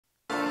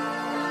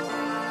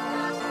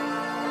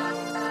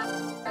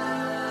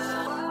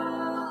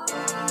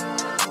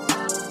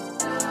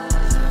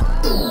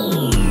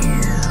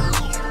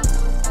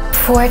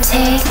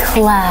Forte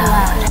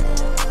Cloud.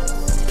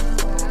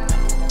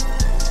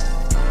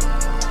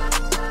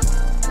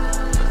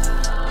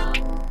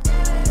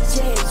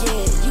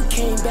 Yeah, you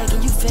came back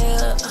and you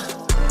fell.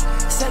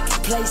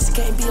 Second place,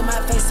 can't be in my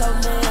face, so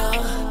now.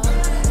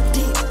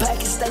 Deep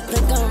pockets, they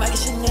think I'm rockin'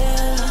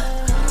 Chanel.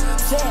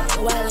 Fat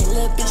wallet,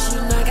 little bitch,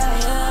 you know I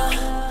got hair.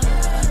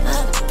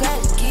 I'm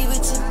about to give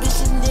it to bitch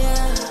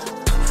Chanel.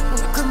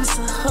 Give me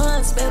some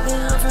huns, baby,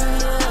 I'm for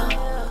real.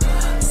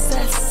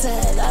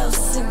 Side, I was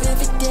sippin'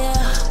 every day.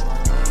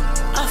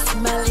 Off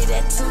Molly,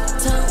 that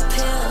two-tone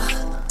pill.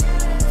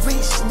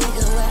 Rich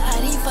nigga with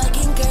all these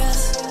fucking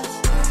girls.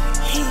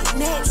 He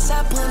next,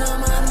 I put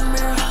him on the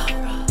mirror.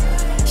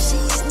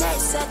 She's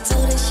next, I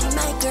told her she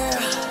my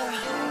girl.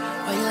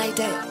 Oh, you like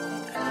that?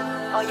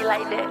 Oh, you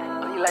like that?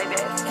 Oh, you like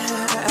that?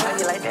 Oh,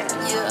 you like that?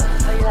 Yeah.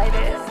 Oh, you like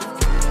that?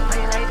 Oh,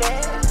 you like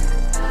that?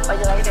 Oh,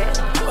 you like that?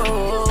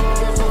 Oh.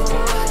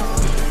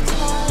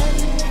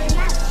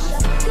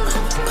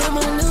 Put him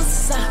on the news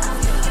side.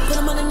 Put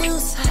him on the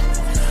news side.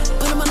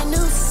 Put him on the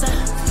news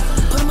side.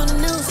 Put him on the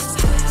news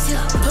side.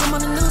 Yeah. Put him on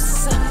the news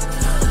side.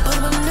 Put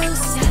him on the news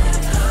side.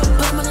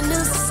 Put him on the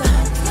news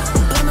side.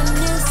 Put him on the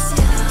news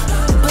side.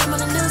 Put him on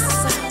the news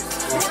side.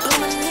 Put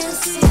him on the news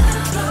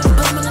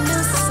side. Put him on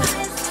the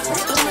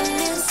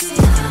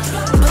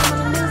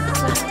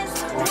news side.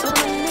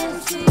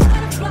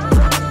 Put him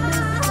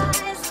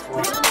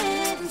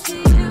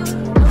on the news side. Put him on the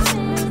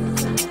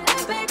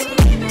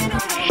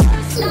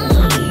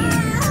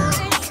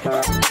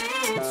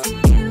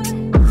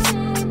news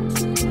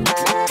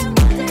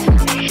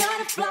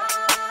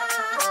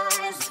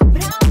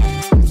side.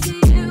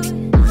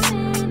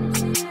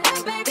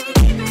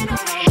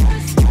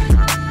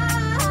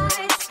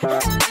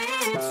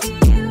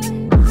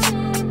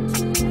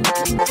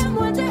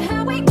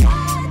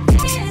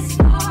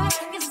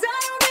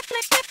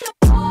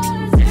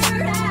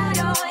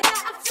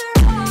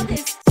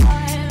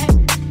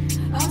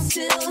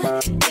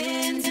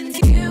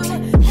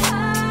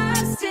 Put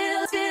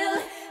him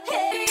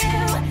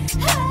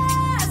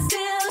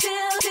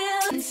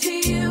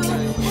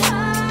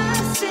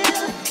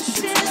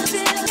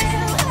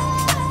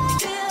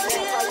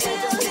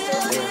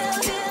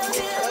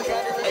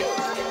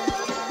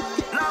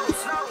the news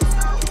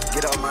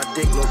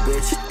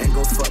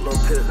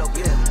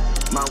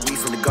My weed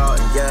from the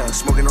garden, yeah.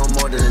 Smoking on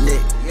more than a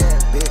nick.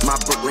 My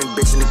Brooklyn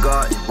bitch in the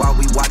garden while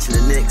we watching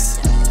the Knicks.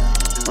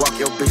 Walk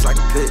your bitch like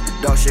a pit,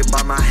 dog shit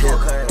by my hip.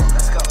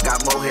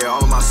 Got more hair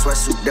all on my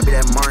sweatsuit, that be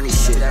that Marnie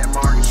shit.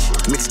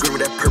 Mixed green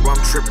with that purple, I'm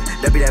tripping,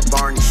 that be that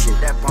Barney shit.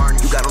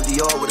 You got on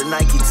Dior with a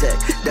Nike tech,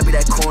 that be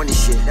that corny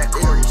shit.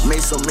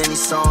 Made so many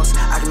songs,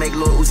 I can make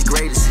Lil Uzi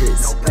greatest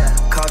hits.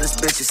 Call this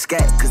bitch a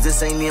scat, cause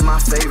this ain't me and my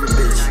favorite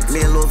bitch.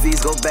 Me and Lil V's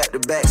go back to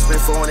back,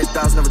 spend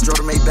 400,000, never drove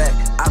to Maybach.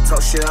 I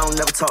talk shit, I don't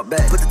never talk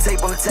back. Put the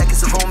tape on the tech,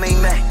 it's a homemade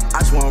Mac. I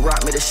just wanna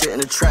rock me the shit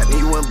in the trap, and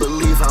you wouldn't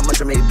believe how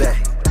much I made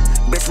back.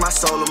 Bitch, my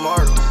soul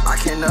immortal, I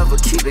can never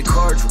keep it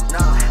cordial.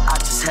 I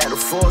just had to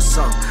force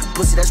some,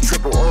 pussy that's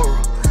triple oral.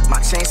 My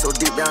chain so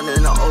deep down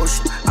in the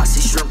ocean, I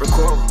see shrimp and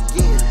coral.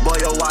 Boy,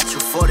 yo, watch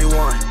your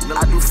 41,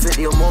 I do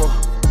 50 or more.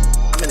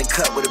 I'm in the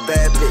cut with a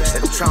bad bitch,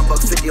 like I'm trying buck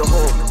 50 or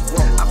whore.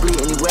 I bleed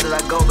anywhere that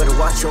I go, better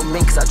watch your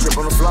mink, cause I drip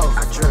on the floor.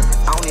 I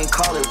don't even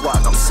call it walk,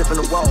 I'm sipping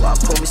the wall, I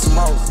pull me some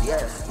more.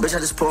 Bitch, I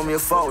just pull me a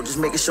fold, just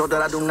making sure that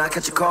I do not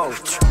catch a cold.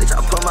 Bitch,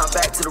 I put my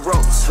back to the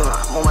ropes,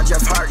 I'm on my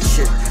Jeff Hardy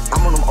shit.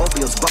 I'm on them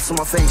opiums, bucks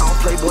on my face. I don't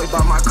play boy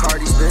by my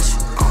Cardis, bitch.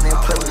 I don't even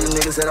play with these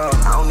niggas at all.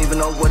 I don't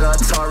even know what a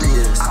Atari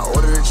is. I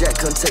ordered a jet,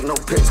 couldn't take no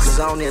pics, cause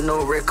I don't even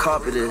know what red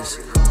carpet is.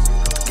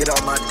 Get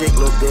off my dick,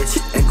 little bitch,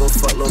 and go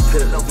fuck little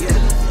pit.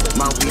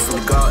 My weed from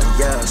the garden,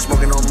 yeah,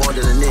 smoking on more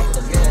than a nick.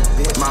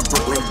 My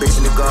Brooklyn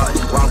bitch in the garden,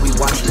 while we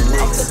watching the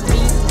Knicks.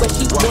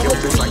 Walk your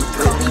bitch like a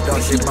pit,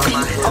 dog shit by my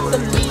head.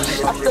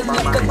 I feel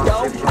like a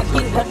dog, I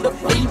get hella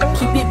free.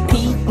 Keep it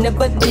P,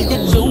 never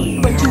needed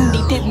you, but you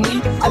needed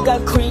me. I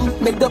got cream,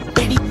 make up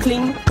pretty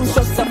clean, boost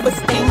your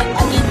self-esteem.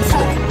 I need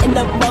time in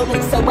the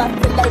morning, so I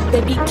feel like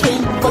baby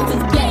king. But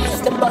it's gas,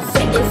 the boss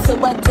saying, so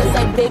I just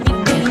like baby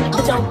B.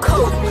 Bitch, I'm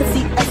cold,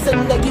 pussy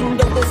awesome, like you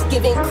know it's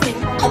giving cream.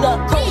 I got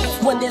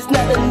hoes, when there's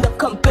not enough,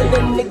 come build a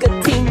nigga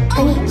team.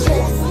 I need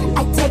chips, I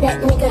tell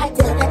that nigga,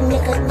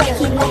 like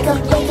he like a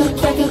baby,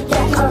 carry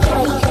that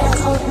alright. I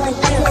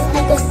just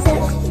need a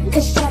sip,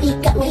 cause shawty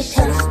got me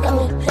toast, got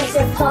me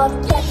pressure for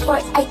that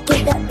part. I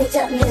give that bitch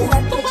a miss,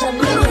 that bitch a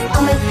miss.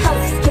 On my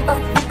house, give a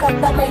fuck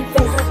about my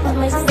wrist, but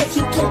my stick,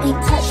 you can't be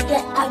touched,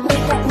 that I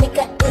make that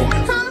nigga in.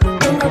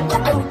 I know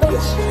that I'm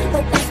rich,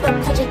 but that's my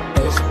project,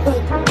 bitch.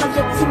 I'm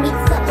your to me,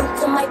 something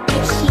to my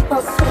bitch, she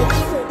won't switch.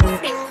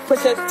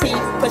 Push a T,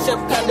 push a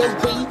pound of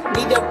weed,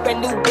 need a brand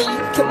new weed.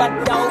 Kill my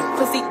dog,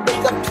 pussy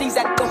nigga, please,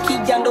 I go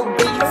Keanu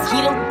Reeves. He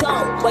done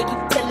gone, why you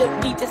telling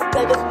me, just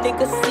let a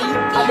nigga see.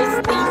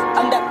 Honestly,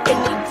 I'm not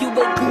feeling you,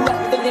 but you not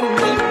feeling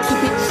me.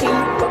 Keep it cheap,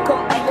 but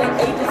come out the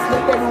A, just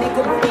let that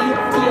nigga be.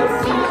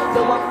 TLC, so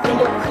I'm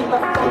finna keep my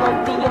phone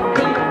on D&D.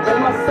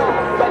 That's my song,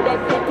 right that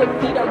can't take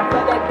beat, I'm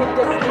right that bitch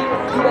to sleep.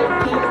 You ain't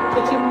P,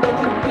 but you know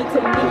you beat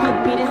to me, you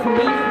beat is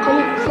me. I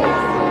need chips,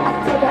 I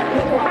tell that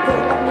nigga,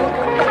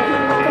 like he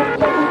like a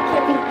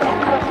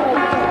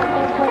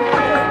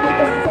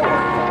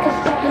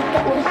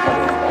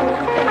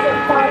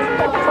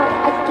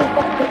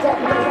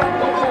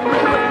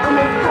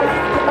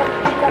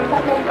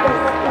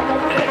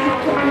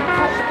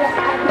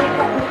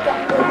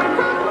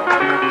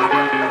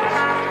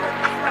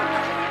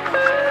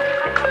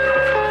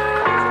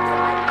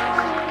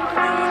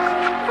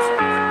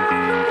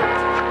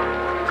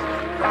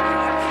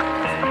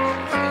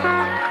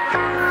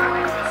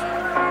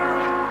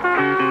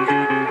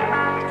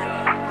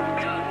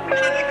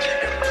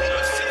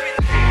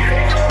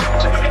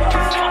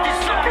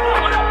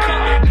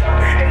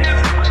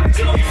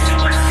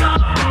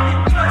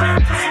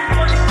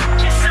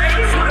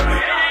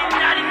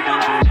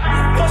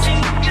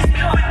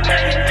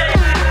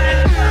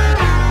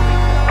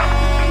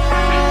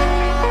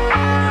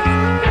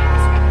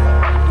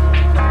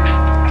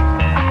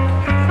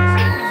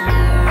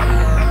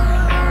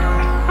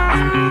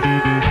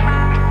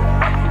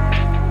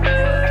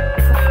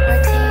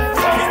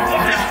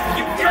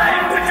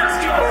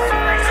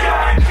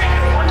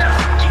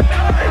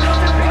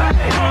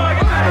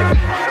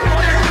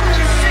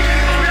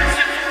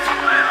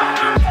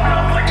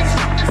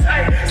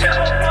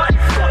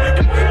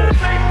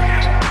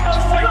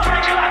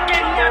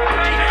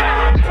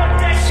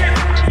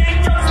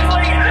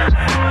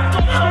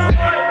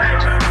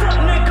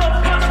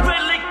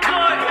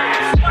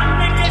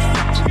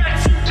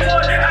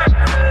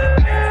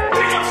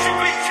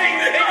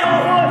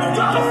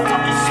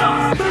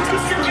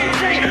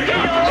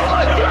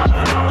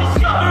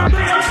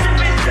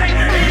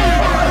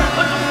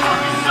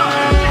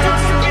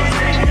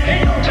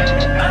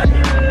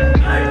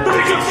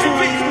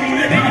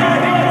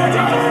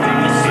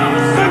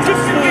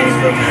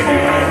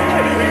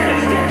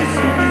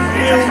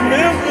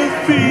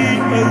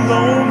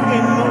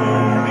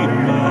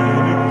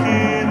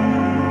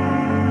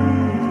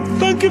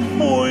Thank you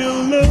for your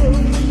love.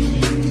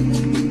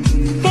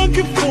 Thank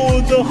you for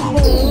the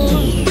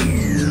heart.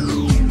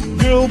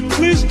 Girl,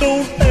 please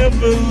don't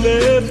ever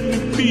let me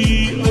be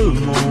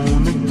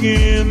alone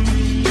again.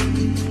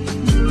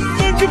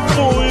 Thank you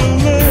for your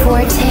love.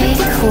 Forte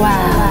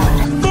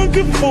Cloud. Thank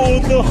you for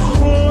the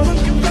heart.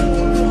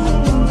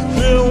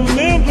 There'll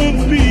never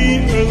be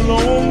a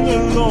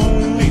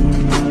lonely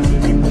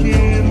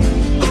again.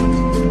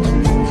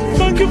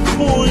 Thank you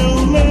for your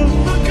love.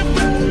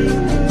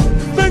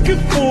 Thank you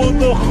for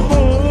the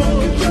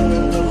heart.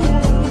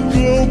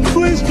 Girl,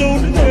 please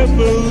don't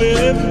ever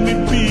let me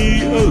be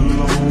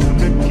alone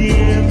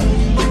again.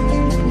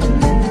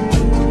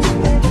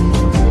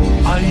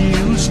 I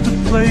used to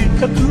play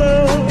at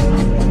love.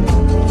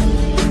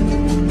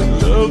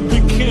 Love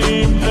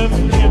became an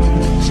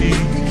empty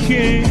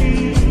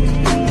game.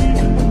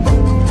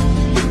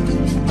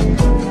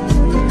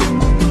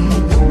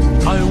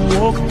 I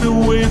walked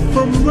away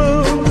from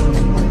love.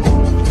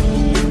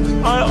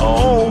 I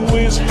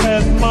always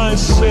had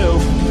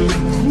myself to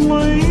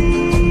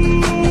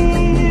blame.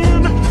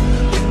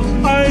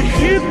 I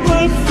hid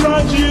my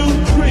fragile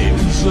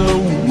dreams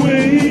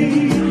away.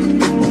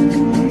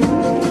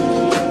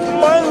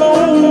 My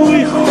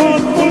lonely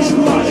heart was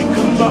like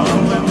a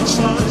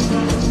valentine.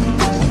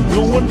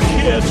 No one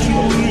cared to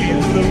read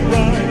the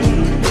rhyme.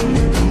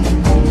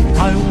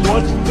 I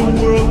watched the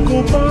world go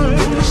by,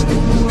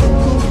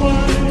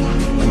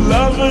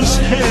 lovers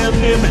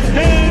hand in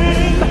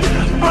hand.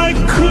 I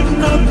could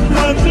not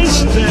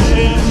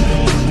understand,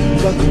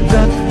 but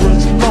that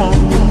was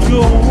long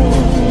ago.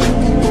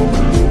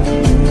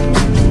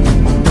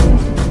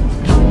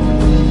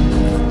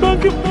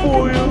 Thank you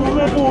for your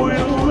love, for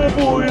your love,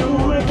 for your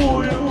love, for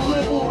your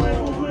love.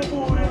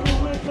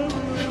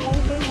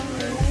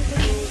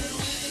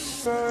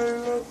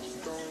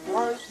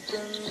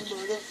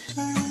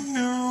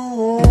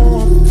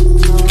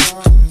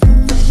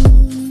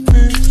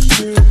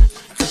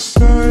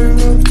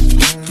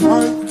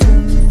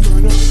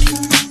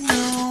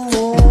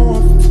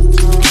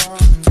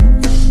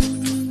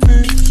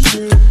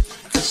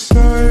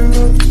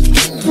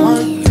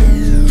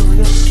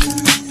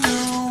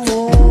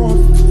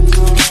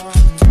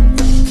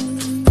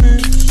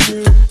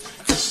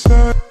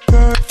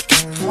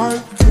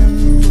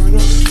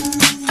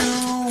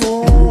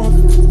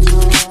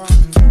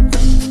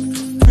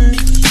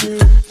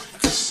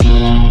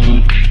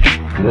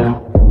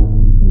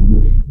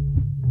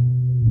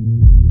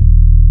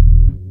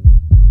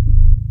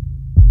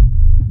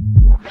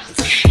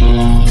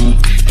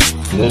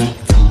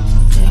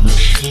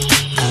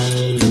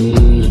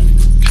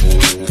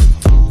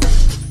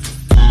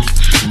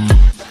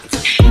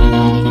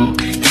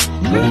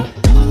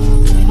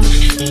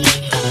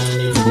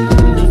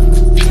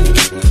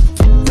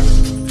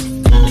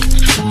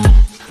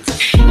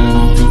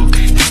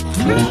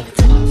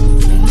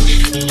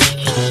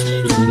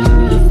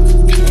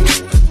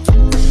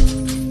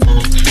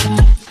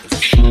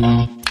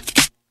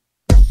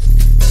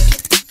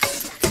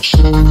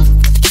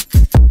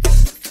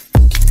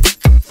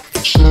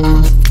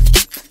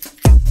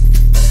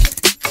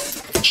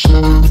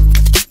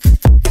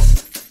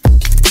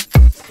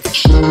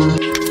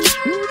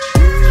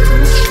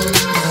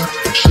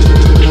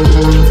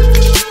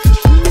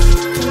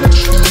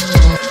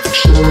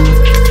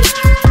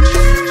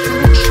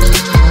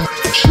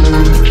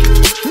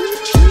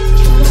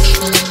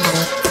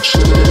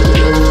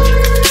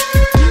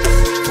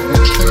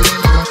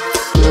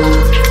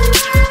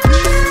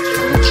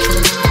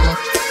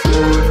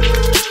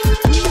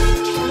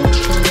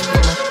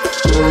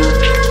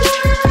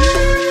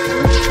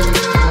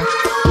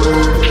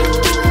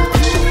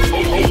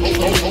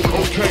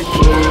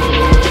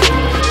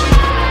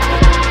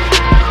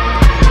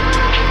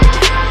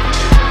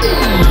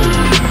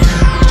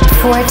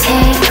 Forte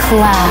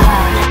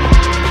Cloud.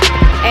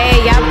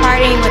 Hey, y'all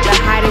partying with the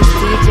hottest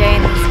DJ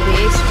in this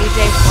bitch, DJ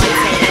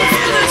Forte.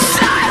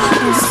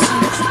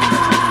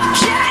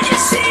 Can you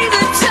see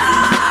the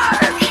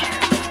dark?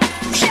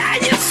 Can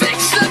you fix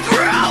the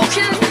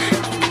broken?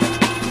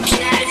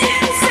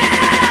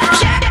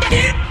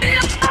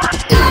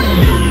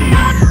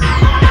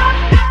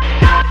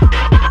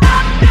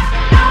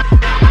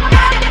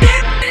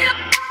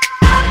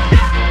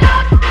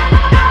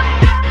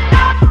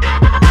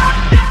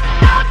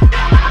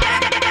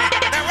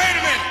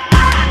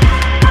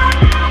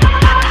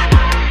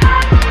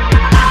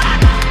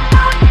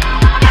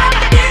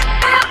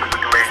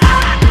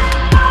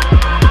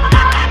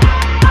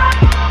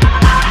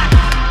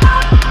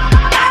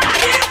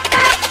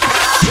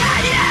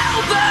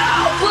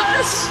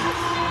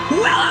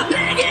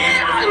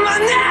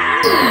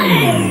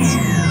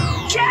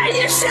 Can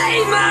you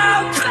save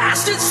my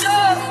bastard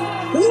son?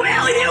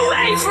 Will you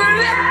wait for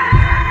me?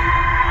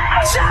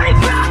 I'm sorry,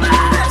 brother.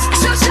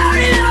 So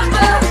sorry,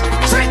 lover.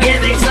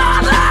 Forgive me,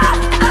 father.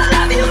 I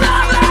love you,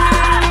 mother.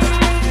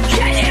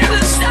 Can you hear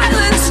the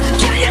silence?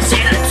 Can you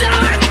see the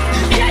dark?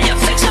 Can you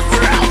fix the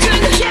broken?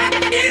 Can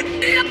you...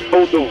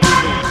 Hold on.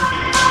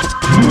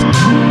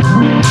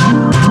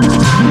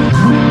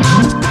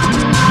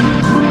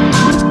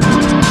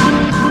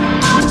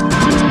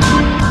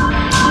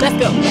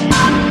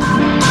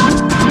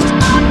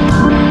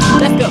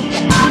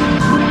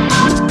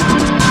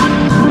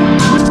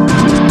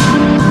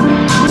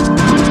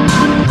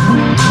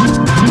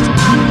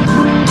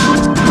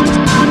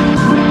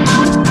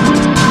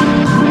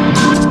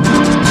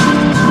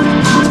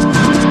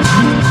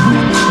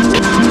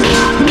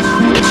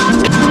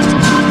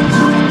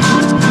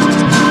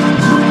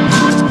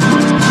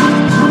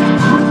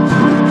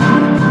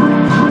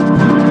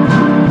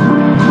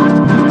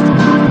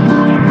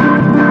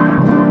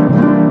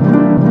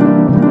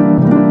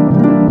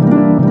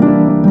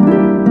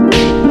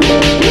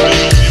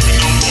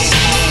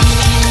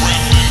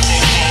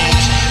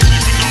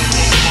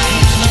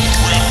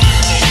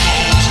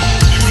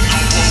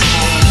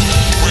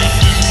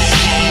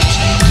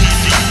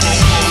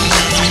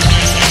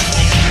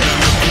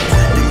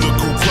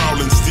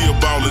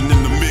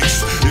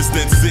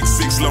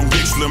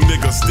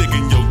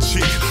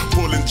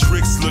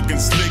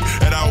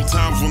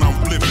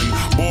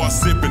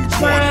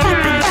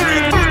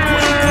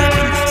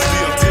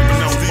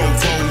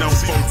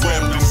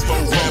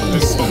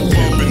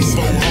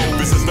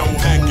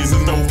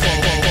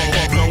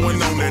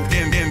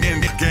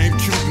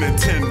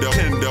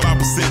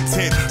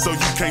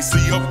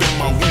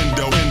 my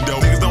window.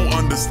 Niggas don't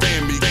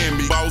understand me.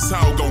 Boss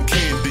how gon'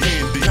 candy.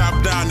 Top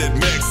down at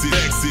Maxi.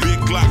 Big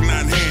Glock 9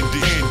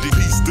 handy.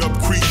 Pieced up,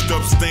 creased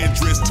up, stand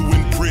dressed to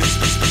impress.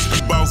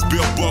 Boss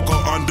belt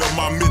buckle under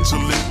my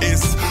Michelin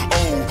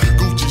S.O.